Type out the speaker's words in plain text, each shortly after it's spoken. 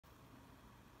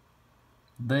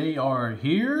They are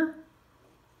here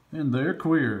and they're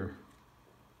queer.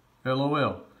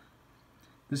 LOL.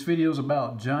 This video is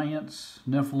about giants,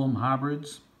 Nephilim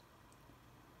hybrids.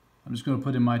 I'm just going to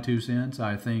put in my 2 cents.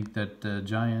 I think that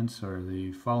giants or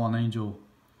the fallen angel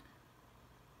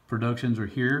productions are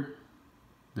here.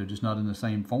 They're just not in the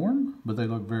same form, but they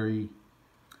look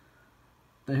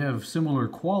they have similar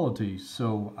qualities.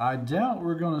 So I doubt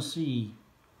we're going to see,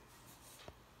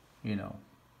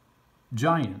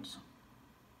 giants.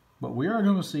 But we are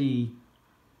going to see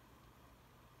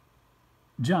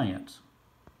giants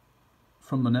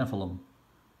from the Nephilim.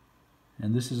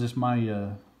 And this is just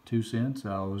my 2 cents.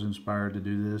 I was inspired to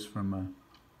do this from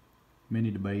many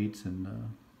debates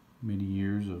and many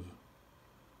years of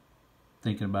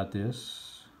thinking about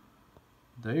this.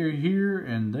 They are here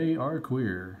and they are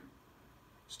queer.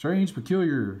 Strange,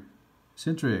 peculiar,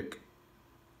 eccentric,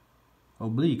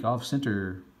 oblique,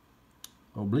 off-center,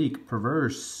 oblique,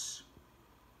 perverse,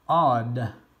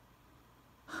 odd.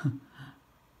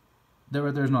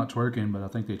 There's not twerking, but I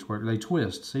think they twerk. They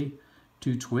twist, see?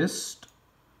 To twist.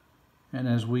 And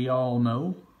as we all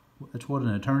know, that's what an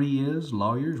attorney is.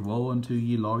 Lawyers, woe unto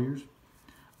ye lawyers.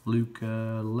 Luke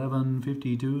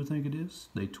 11:52, I think it is.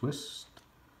 They twist.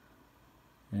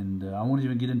 And I won't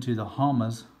even get into the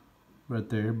hommas right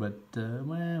there, but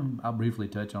well, I'll briefly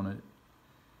touch on it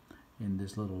in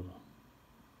this little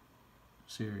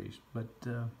series. But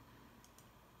to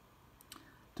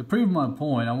prove my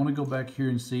point, I want to go back here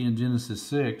and see in Genesis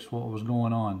 6 what was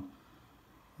going on.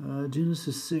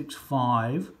 Genesis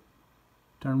 6:5.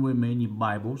 Turn with me in your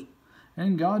Bibles.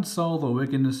 And God saw the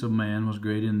wickedness of man was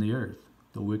great in the earth.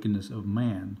 The wickedness of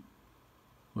man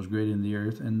was great in the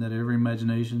earth, and that every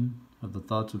imagination of the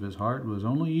thoughts of his heart was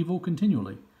only evil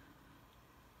continually.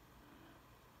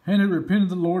 And it repented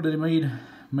the Lord that he made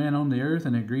man on the earth,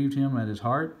 and it grieved him at his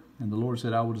heart. And the Lord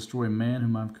said, I will destroy man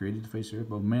whom I have created to face the earth,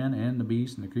 both man and the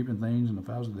beast, and the creeping things, and the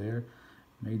fowls of the air,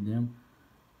 made them.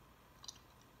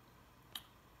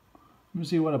 Let me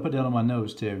see what I put down on my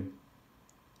notes too.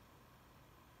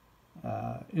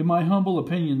 In my humble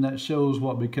opinion, that shows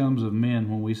what becomes of men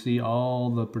when we see all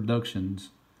the productions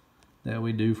that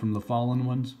we do from the fallen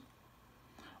ones.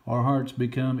 Our hearts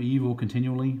become evil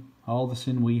continually. All the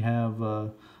sin we have,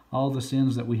 all the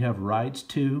sins that we have rights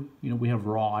to. We have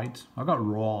rights. I got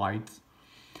rights.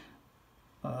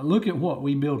 Look at what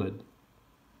we builded.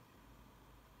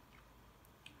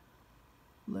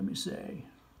 Let me say.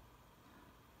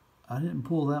 I didn't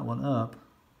pull that one up.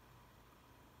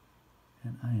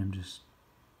 And I am just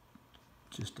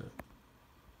a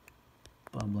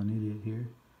bumbling idiot here.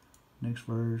 Next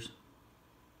verse.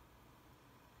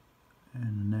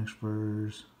 And the next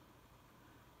verse.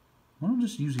 Why don't I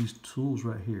just use these tools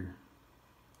right here?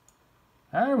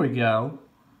 There we go.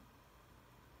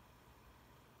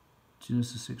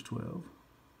 Genesis 6:12.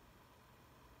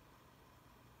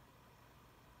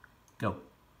 Go.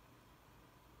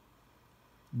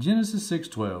 Genesis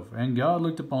 6:12. And God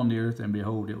looked upon the earth, and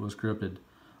behold, it was corrupted.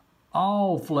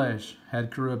 All flesh had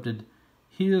corrupted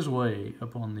his way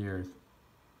upon the earth.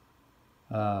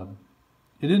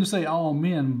 It didn't say all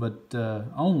men, but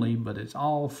only, but it's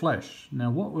all flesh.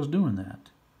 Now, what was doing that?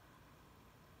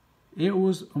 It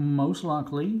was most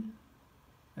likely,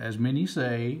 as many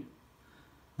say,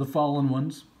 the fallen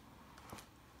ones,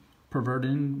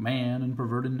 perverting man and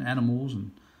perverting animals,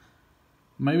 and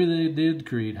maybe they did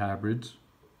create hybrids.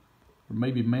 Or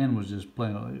maybe man was just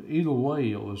playing. Either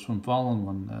way, it was from fallen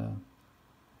one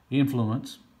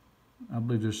influence. I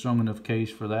believe there's strong enough case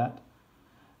for that.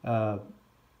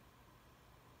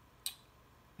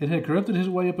 It had corrupted his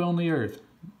way upon the earth.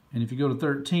 And if you go to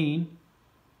 13,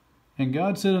 and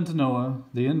God said unto Noah,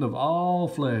 the end of all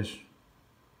flesh,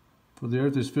 for the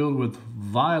earth is filled with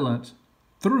violence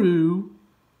through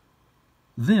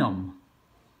them.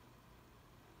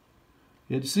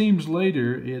 It seems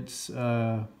later what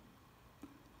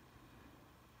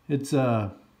did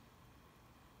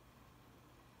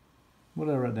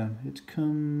I write down?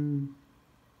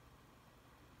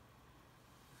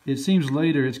 It seems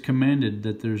later it's commanded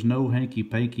that there's no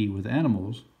hanky-panky with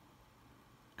animals,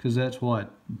 because that's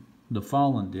what the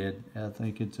fallen did. I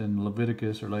think it's in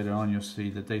Leviticus, or later on you'll see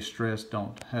that they stress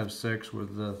don't have sex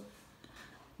with the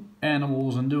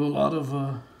animals and do a lot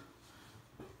of,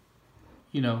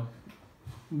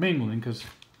 mingling, because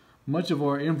much of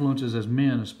our influences as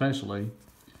men especially,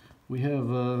 we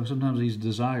have sometimes these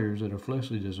desires that are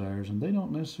fleshly desires, and they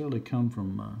don't necessarily come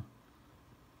from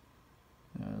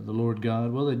the Lord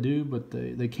God. Well, they do, but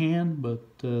they can,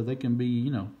 but they can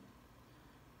be,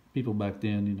 people back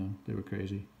then, they were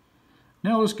crazy.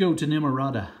 Now let's go to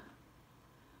Nimrod.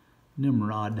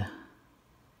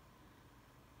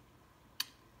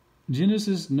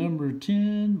 Genesis number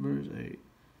 10, verse 8.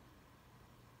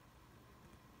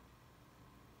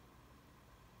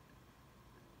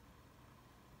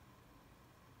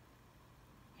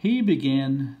 He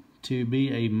began to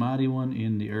be a mighty one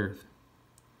in the earth.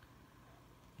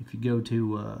 If you go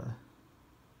to, let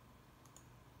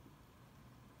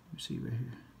me see right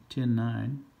here,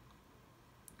 10:9.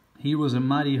 He was a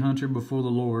mighty hunter before the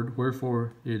Lord,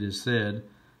 wherefore it is said,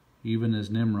 even as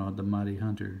Nimrod, the mighty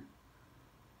hunter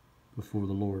before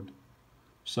the Lord.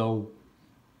 So,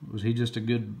 was he just a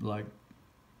good, like,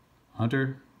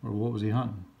 hunter, or what was he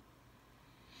hunting?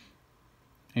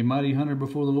 A mighty hunter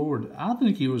before the Lord. I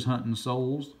think he was hunting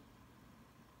souls,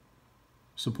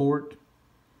 support,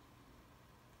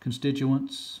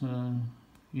 constituents,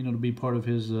 to be part of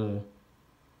his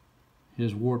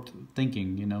warped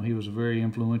thinking. He was a very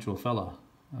influential fella,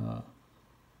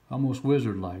 almost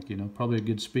wizard-like, probably a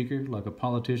good speaker, like a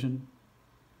politician.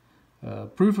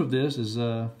 Proof of this is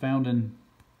found in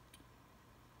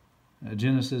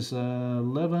Genesis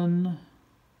 11.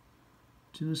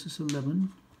 Genesis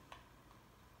 11.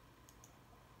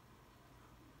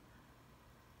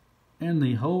 And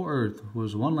the whole earth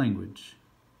was one language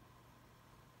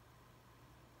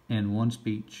and one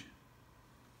speech.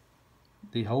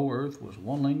 The whole earth was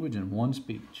one language and one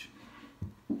speech.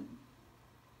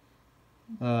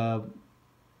 Where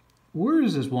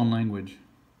is this one language?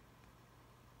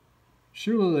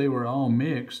 Surely they were all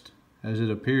mixed, as it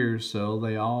appears, so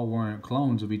they all weren't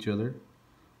clones of each other.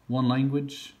 One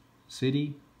language,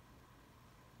 city,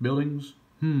 buildings.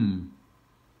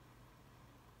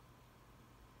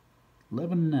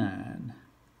 11:9.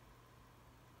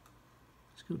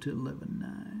 Let's go to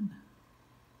 11:9.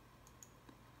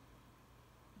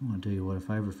 I want to tell you what, if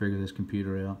I ever figure this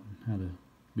computer out, how to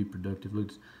be productive.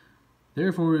 Look,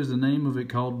 therefore is the name of it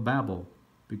called Babel,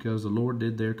 because the Lord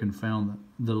did there confound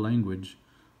the language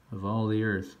of all the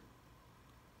earth.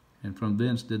 And from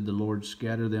thence did the Lord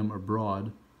scatter them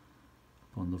abroad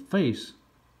upon the face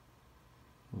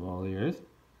of all the earth.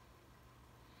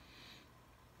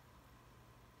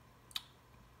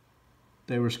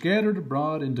 They were scattered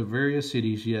abroad into various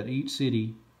cities, yet each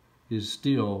city is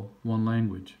still one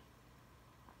language.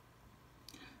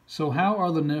 So how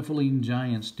are the Nephilim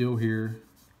giants still here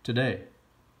today?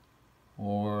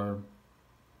 Or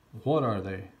what are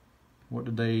they? What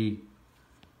are they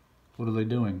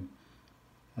doing?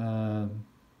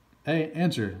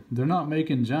 Answer, they're not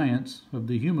making giants of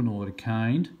the humanoid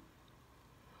kind.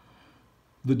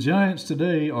 The giants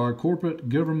today are corporate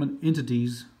government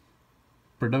entities,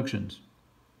 productions.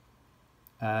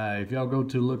 If y'all go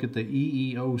to look at the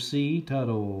EEOC,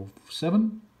 Title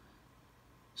 7,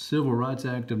 Civil Rights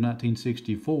Act of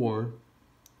 1964,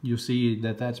 you'll see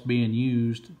that that's being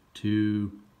used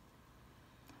to,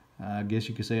 I guess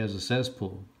you could say, as a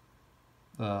cesspool.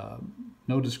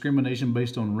 No discrimination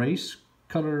based on race,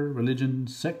 color, religion,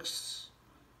 sex,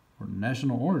 or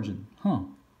national origin.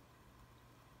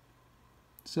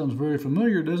 Sounds very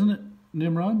familiar, doesn't it,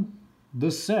 Nimrod? The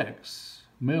sex,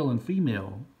 male and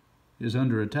female, is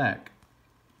under attack.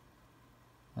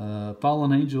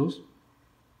 Fallen angels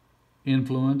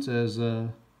influence as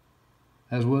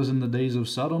was in the days of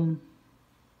Sodom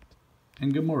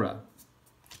and Gomorrah.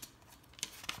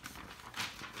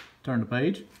 Turn the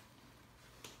page.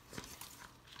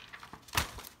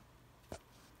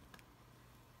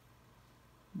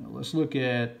 Now let's look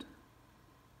at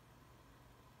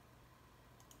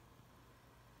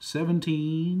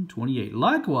 17:28.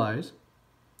 Likewise,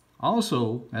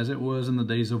 also, as it was in the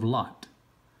days of Lot,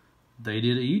 they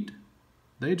did eat,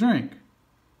 they drank,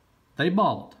 they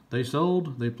bought, they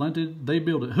sold, they planted, they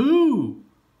builded. Who?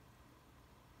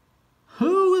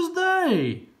 Who is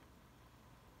they?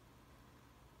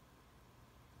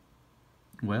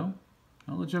 Well,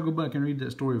 I'll let y'all go back and read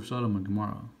that story of Sodom and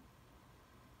Gomorrah,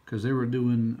 because they were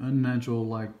doing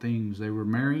unnatural-like things. They were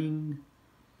marrying,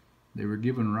 they were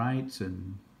given rights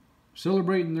and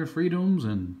celebrating their freedoms,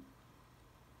 and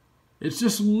it's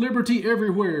just liberty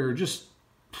everywhere. Just,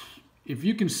 if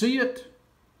you can see it,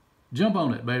 jump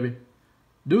on it, baby.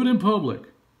 Do it in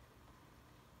public.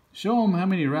 Show them how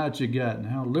many rights you got and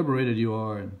how liberated you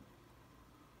are. And,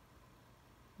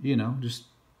 just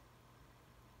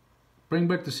bring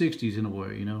back the 60s in a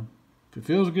way, If it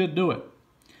feels good, do it.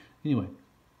 Anyway,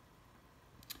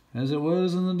 as it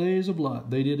was in the days of Lot,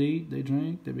 they did eat, they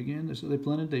drank, they began, they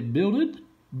planted, they builded,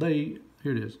 here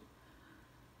it is.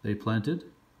 They planted,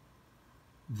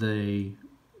 they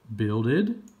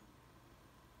builded.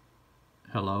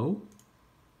 Hello?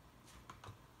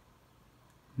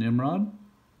 Nimrod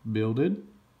builded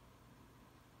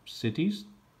cities,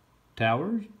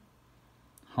 towers,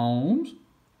 homes.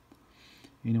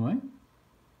 Anyway,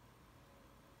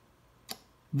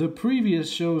 The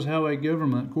previous shows how a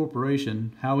government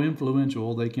corporation, how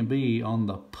influential they can be on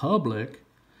the public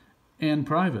and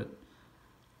private.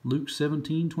 Luke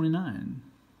 17:29.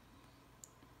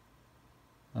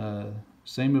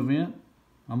 Same event,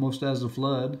 almost as a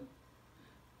flood,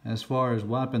 as far as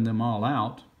wiping them all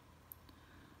out.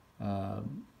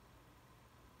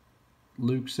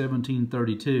 Luke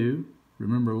 17:32.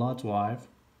 Remember Lot's wife,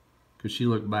 because she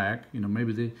looked back. You know,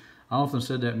 maybe I often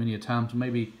said that many a times.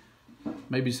 Maybe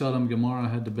Sodom and Gomorrah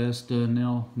had the best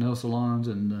nail salons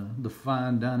and the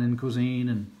fine dining cuisine,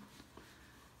 and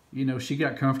you know, she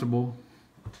got comfortable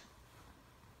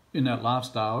in that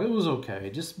lifestyle. It was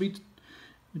okay. It's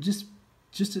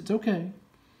okay.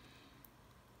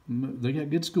 They got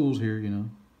good schools here, you know,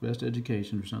 best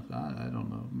education or something. I don't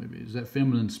know. Maybe it's that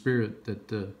feminine spirit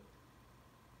that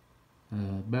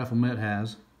Baphomet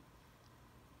has,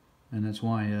 and that's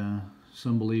why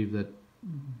some believe that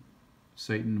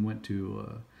Satan went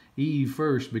to Eve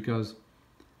first, because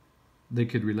they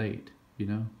could relate, you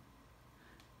know.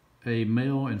 A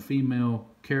male and female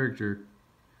character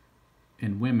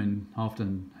and women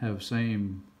often have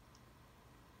same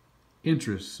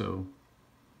interests, so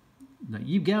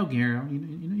you go, girl.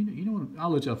 You know what?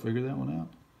 I'll let y'all figure that one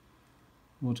out.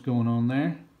 What's going on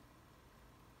there?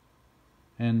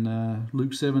 And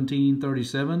Luke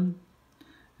 17:37,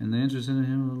 and the answer said unto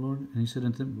him, the Lord, and he said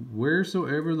unto them,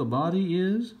 wheresoever the body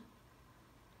is,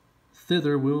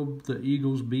 thither will the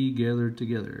eagles be gathered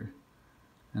together.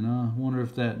 And I wonder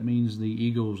if that means the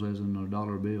eagles as in a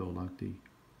dollar bill, like the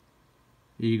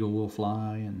eagle will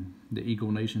fly, and the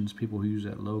Eagle Nations people who use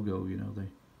that logo, you know,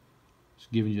 it's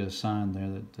giving you a sign there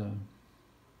that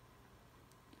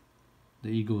the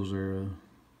eagles are,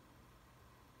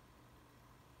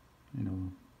 you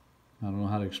know, I don't know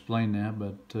how to explain that,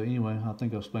 but anyway, I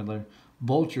think I'll explain later.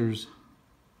 Vultures,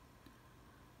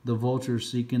 the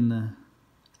vultures seeking the,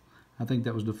 I think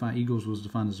that was defined, eagles was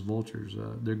defined as vultures.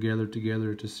 They're gathered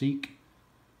together to seek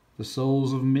the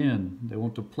souls of men. They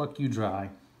want to pluck you dry,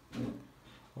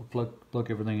 or pluck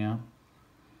everything out.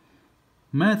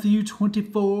 Matthew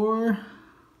 24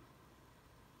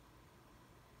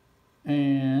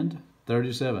 and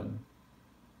 37.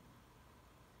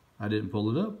 I didn't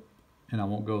pull it up, and I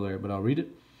won't go there, but I'll read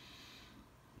it.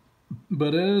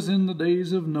 But as in the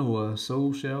days of Noah,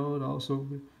 so shall it also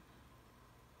be.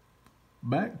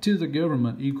 Back to the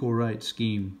government equal rights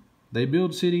scheme. They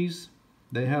build cities.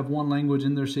 They have one language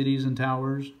in their cities and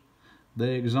towers.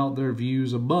 They exalt their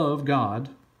views above God.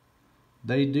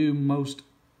 They do most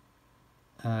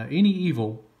any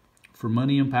evil for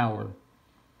money and power.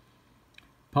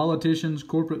 Politicians,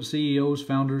 corporate CEOs,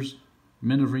 founders,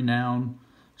 men of renown,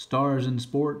 stars in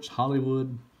sports,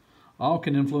 Hollywood, all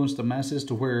can influence the masses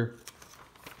to where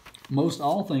most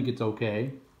all think it's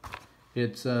okay.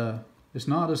 It's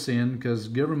not a sin because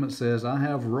government says I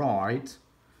have rights.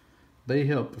 They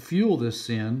help fuel this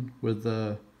sin with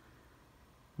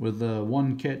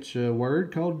one catch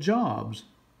word called jobs.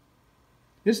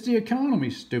 It's the economy,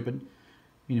 stupid.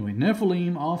 Anyway,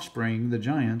 Nephilim offspring, the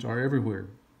giants, are everywhere.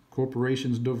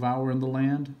 Corporations devour in the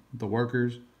land, the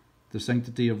workers, the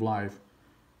sanctity of life.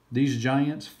 These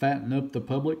giants fatten up the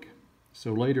public,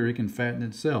 so later it can fatten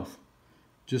itself.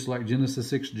 Just like Genesis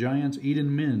 6 giants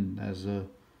eating men, as some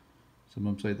of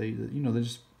them say, they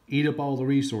just eat up all the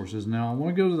resources. Now, I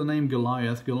want to go to the name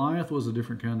Goliath. Goliath was a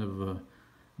different kind of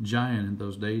giant in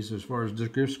those days. As far as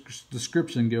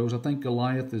description goes, I think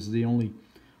Goliath is the only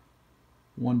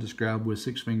one described with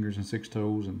 6 fingers and 6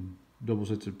 toes and double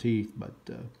sets of teeth. But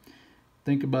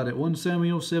think about it. 1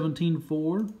 Samuel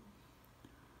 17:4.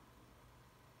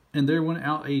 And there went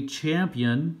out a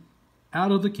champion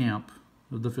out of the camp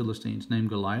of the Philistines named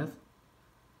Goliath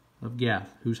of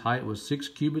Gath, whose height was 6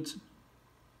 cubits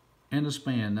and a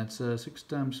span. That's 6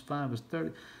 times 5 is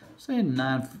 30. Saying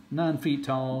 9 feet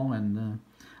tall, and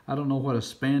I don't know what a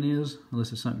span is,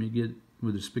 unless it's something you get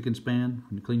with a spick and span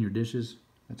when you clean your dishes.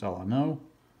 That's all I know.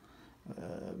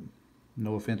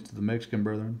 No offense to the Mexican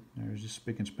brethren. There's just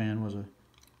spick and span was a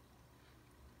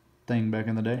thing back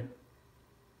in the day.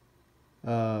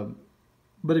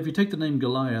 But if you take the name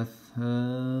Goliath,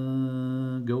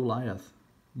 Goliath,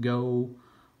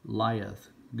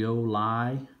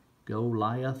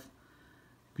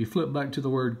 if you flip back to the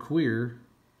word queer,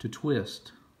 to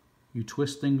twist, you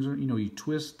twist things, you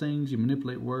twist things, you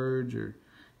manipulate words, or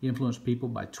you influence people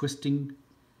by twisting,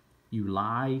 you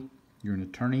lie, you're an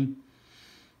attorney.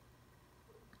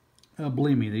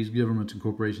 Believe me, these governments and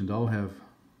corporations all have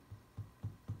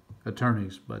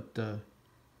attorneys, but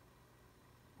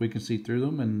we can see through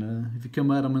them, and if you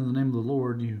come at them in the name of the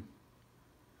Lord, you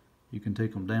can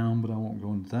take them down, but I won't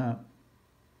go into that.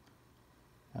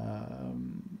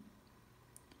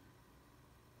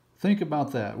 Think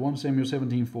about that. 1 Samuel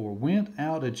 17:4. Went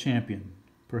out a champion,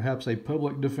 perhaps a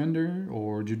public defender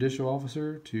or judicial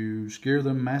officer, to scare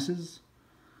the masses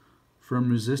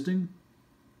from resisting.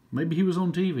 Maybe he was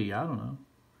on TV. I don't know.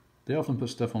 They often put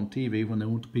stuff on TV when they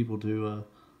want the people to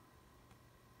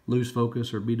lose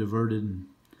focus or be diverted. And,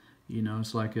 you know,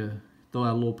 it's like throw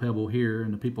out a little pebble here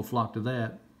and the people flock to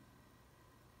that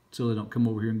so they don't come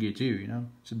over here and get you, you know.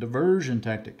 It's a diversion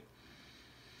tactic.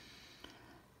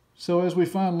 So as we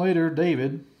find later,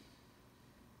 David,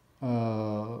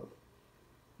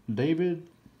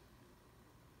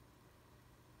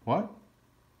 what?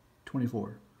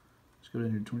 24. Let's go down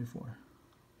here to 24.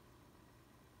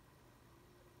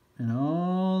 And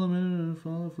all the men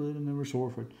follow foot and never sore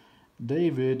foot.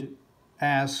 David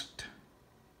asked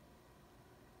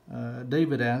a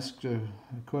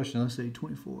question. Let's say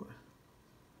 24.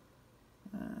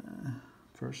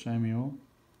 1 Samuel.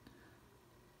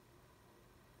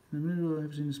 In the middle,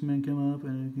 I've seen this man come up,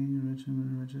 and the king of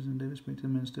riches, and David spake to the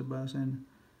man stood by, saying,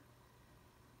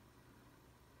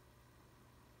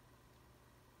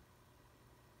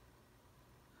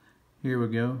 here we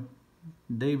go.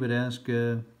 David asked,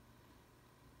 what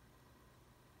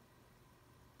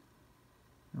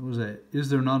was that? Is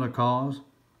there not a cause?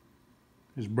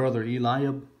 His brother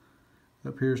Eliab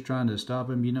up here is trying to stop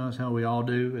him. You know, it's how we all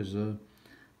do as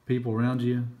people around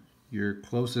you, your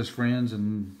closest friends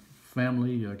and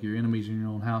family, like your enemies in your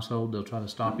own household. They'll try to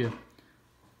stop you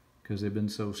because they've been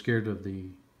so scared of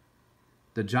the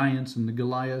giants and the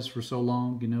Goliaths for so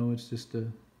long. You know, it's just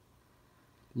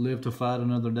live to fight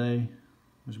another day,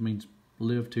 which means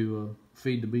live to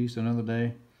feed the beast another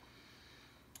day.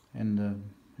 And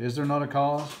is there not a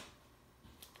cause?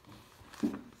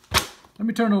 Let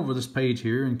me turn over this page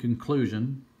here in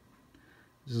conclusion.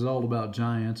 This is all about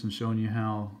giants and showing you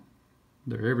how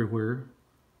they're everywhere.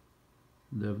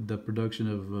 The production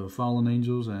of fallen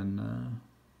angels and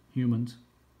humans,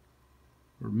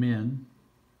 or men,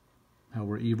 how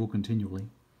we're evil continually.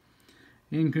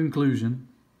 In conclusion,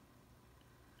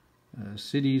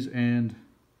 cities and...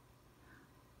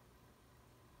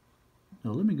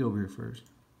 No, let me go over here first.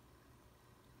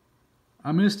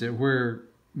 I missed it where...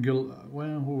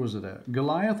 where was it at?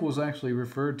 Goliath was actually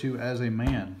referred to as a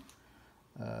man.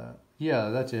 Yeah,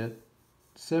 that's it.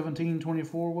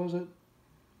 17:24 was it?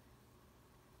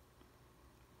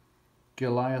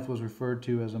 Goliath was referred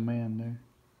to as a man there.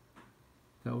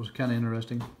 That was kind of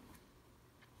interesting.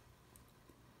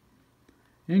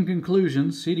 In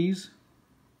conclusion, cities,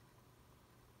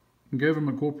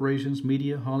 government corporations,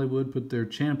 media, Hollywood put their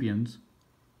champions,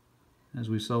 as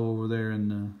we saw over there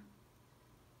in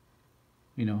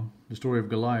you know, the story of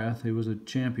Goliath. He was a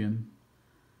champion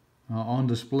on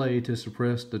display to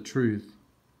suppress the truth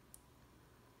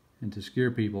and to scare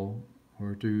people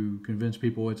or to convince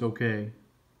people it's okay.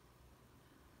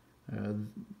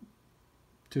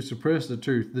 To suppress the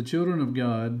truth. The children of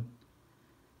God,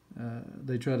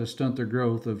 they try to stunt the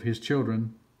growth of His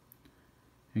children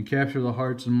and capture the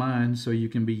hearts and minds so you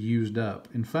can be used up.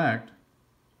 In fact,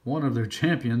 one of their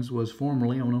champions was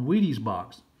formerly on a Wheaties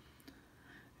box,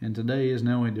 and today is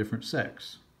now a different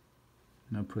sex.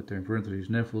 And I'll put there in parentheses,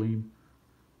 Nephilim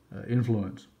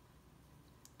influence.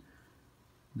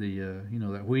 The you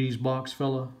know, that Wheaties box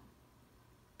fella,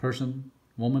 person,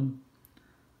 woman.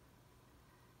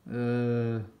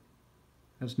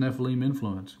 That's Nephilim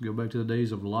influence. Go back to the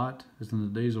days of Lot. As in the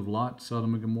days of Lot,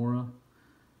 Sodom and Gomorrah.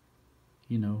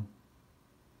 You know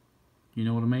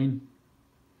what I mean?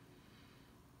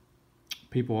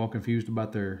 People all confused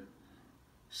about their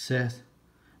Seth.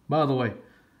 By the way,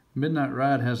 Midnight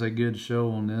Ride has a good show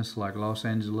on this, like Los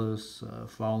Angeles,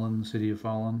 Fallen, City of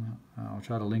Fallen. I'll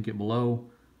try to link it below.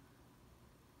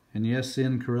 And yes,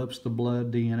 sin corrupts the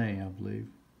blood DNA, I believe.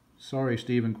 Sorry,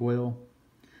 Stephen Quayle.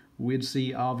 We'd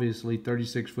see obviously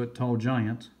 36-foot tall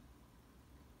giants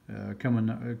coming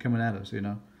at us, you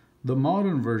know. The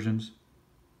modern versions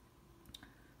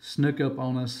sneak up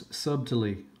on us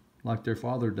subtly, like their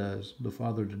father does, the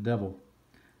father, the devil.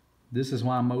 This is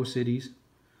why most cities,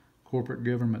 corporate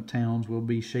government towns will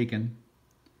be shaken,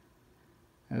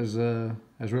 as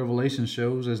Revelation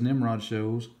shows, as Nimrod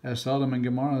shows, as Sodom and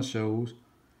Gomorrah shows,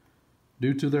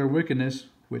 due to their wickedness,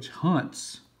 which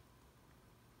hunts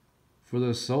for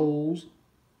the souls,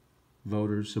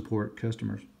 voters, support,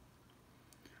 customers.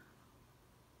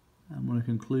 I'm going to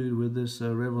conclude with this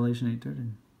Revelation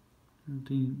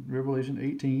 8:13. Revelation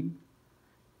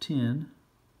 18:10.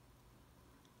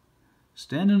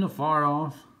 Standing afar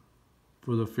off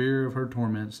for the fear of her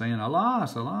torment, saying,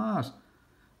 Alas, alas,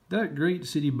 that great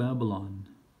city Babylon.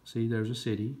 See, there's a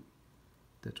city.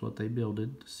 That's what they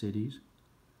builded, cities.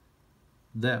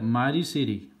 That mighty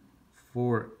city,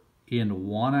 for in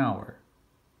 1 hour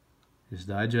is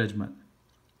thy judgment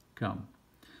come.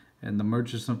 And the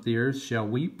merchants of the earth shall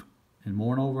weep and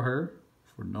mourn over her,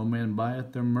 for no man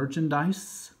buyeth their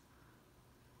merchandise.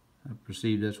 I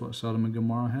perceive that's what Sodom and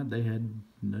Gomorrah had. They had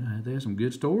some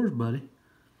good stores, buddy.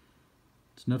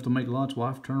 It's enough to make Lot's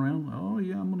wife turn around. Oh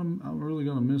yeah, I'm really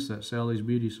gonna miss that Sally's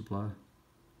Beauty Supply.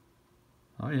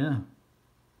 Oh yeah.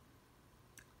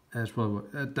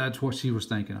 That's what she was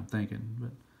thinking. I'm thinking,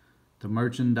 but the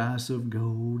merchandise of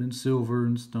gold and silver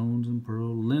and stones and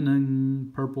pearl,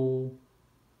 linen, purple.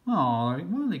 Oh, why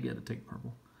do they get to take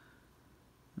purple?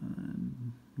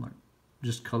 Like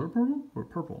just color purple or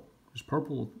purple? Just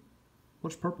purple.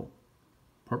 What's purple?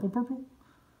 Purple?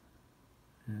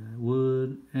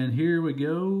 Wood. And here we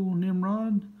go,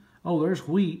 Nimrod. Oh, there's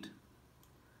wheat.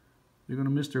 They're going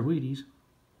to miss their Wheaties.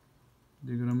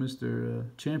 They're going to miss their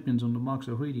champions on the box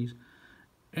of Wheaties.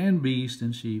 And beasts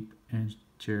and sheep and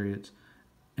chariots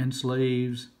and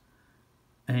slaves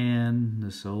and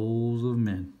the souls of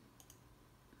men.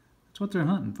 That's what they're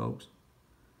hunting, folks.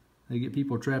 They get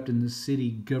people trapped in this city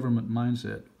government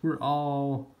mindset. We're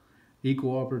all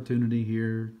equal opportunity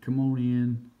here. Come on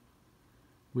in.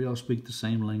 We all speak the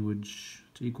same language.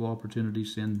 It's equal opportunity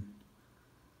sin.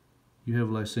 You have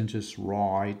licentious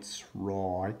rights,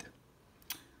 right?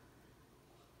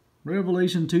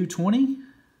 Revelation 2:20.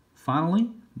 Finally,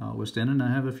 notwithstanding,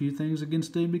 I have a few things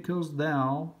against thee, because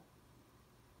thou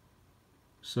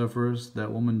sufferest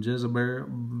that woman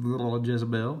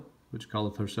Jezebel, which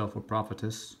calleth herself a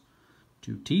prophetess,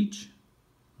 to teach,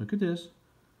 look at this,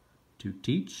 to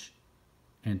teach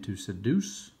and to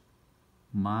seduce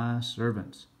my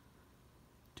servants,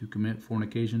 to commit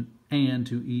fornication, and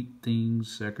to eat things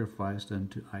sacrificed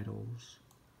unto idols.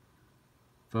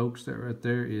 Folks, that right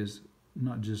there is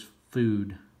not just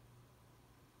food,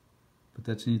 but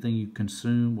that's anything you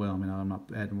consume. Well, I mean, I'm not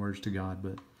adding words to God,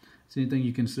 but it's anything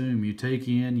you consume. You take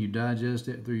in, you digest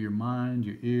it through your mind,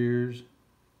 your ears,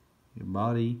 your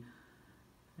body,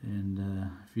 and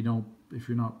if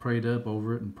you're not prayed up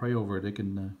over it and pray over it, it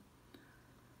can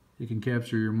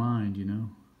capture your mind, you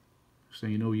know. So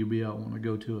you know you'll be out wanting to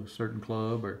go to a certain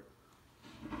club or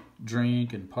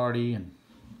drink and party, and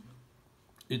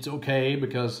it's okay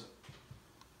because,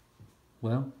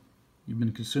 well, you've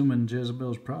been consuming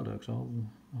Jezebel's products the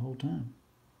whole time.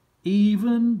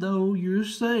 Even though you're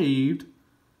saved,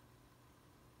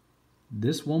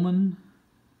 this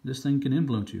thing can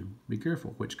influence you. Be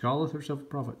careful. Which calleth herself a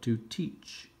prophet, to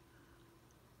teach.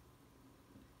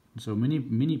 So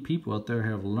many people out there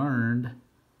have learned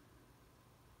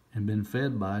and been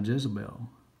fed by Jezebel.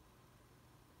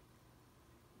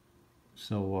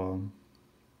 So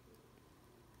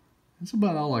that's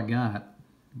about all I got.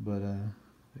 But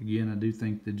again, I do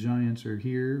think the giants are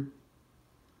here.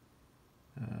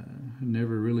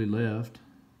 Never really left.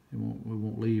 We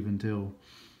won't leave until.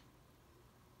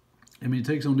 I mean, it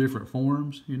takes on different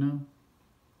forms, you know.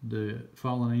 The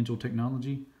fallen angel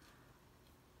technology.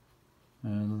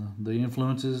 The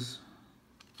influences,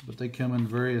 but they come in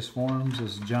various forms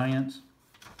as giants,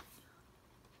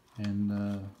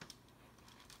 and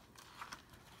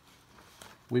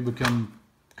we become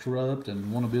corrupt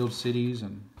and want to build cities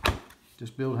and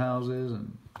just build houses,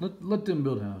 and let them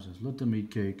build houses, let them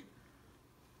eat cake,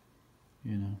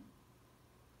 you know.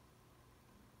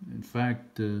 In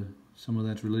fact, some of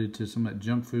that's related to some of that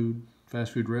junk food,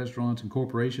 fast food restaurants and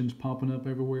corporations popping up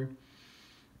everywhere.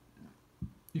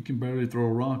 You can barely throw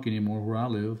a rock anymore where I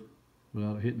live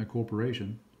without hitting a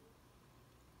corporation.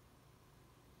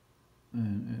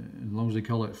 And as long as they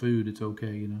call it food, it's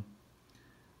okay, you know.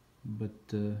 But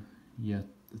yeah,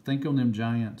 think on them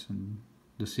giants and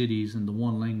the cities and the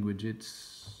one language.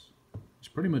 It's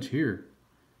pretty much here.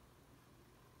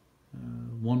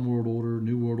 One world order,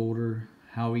 new world order.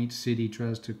 How each city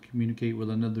tries to communicate with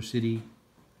another city,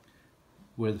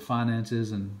 with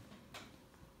finances and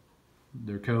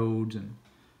their codes, and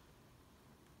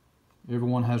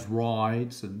everyone has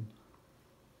rights, and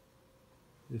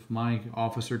if my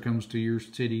officer comes to your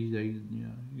city, they, you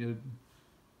get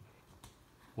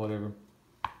whatever,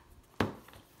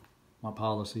 my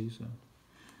policies. So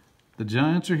the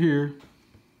giants are here,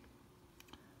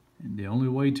 and the only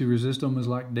way to resist them is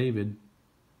like David.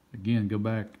 Again, go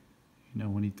back, you know,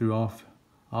 when he threw off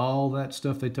all that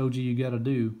stuff they told you got to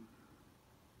do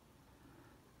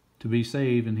to be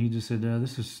saved, and he just said,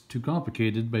 this is too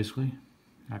complicated, basically.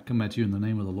 I come at you in the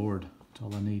name of the Lord. That's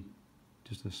all I need.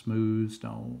 Just a smooth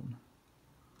stone.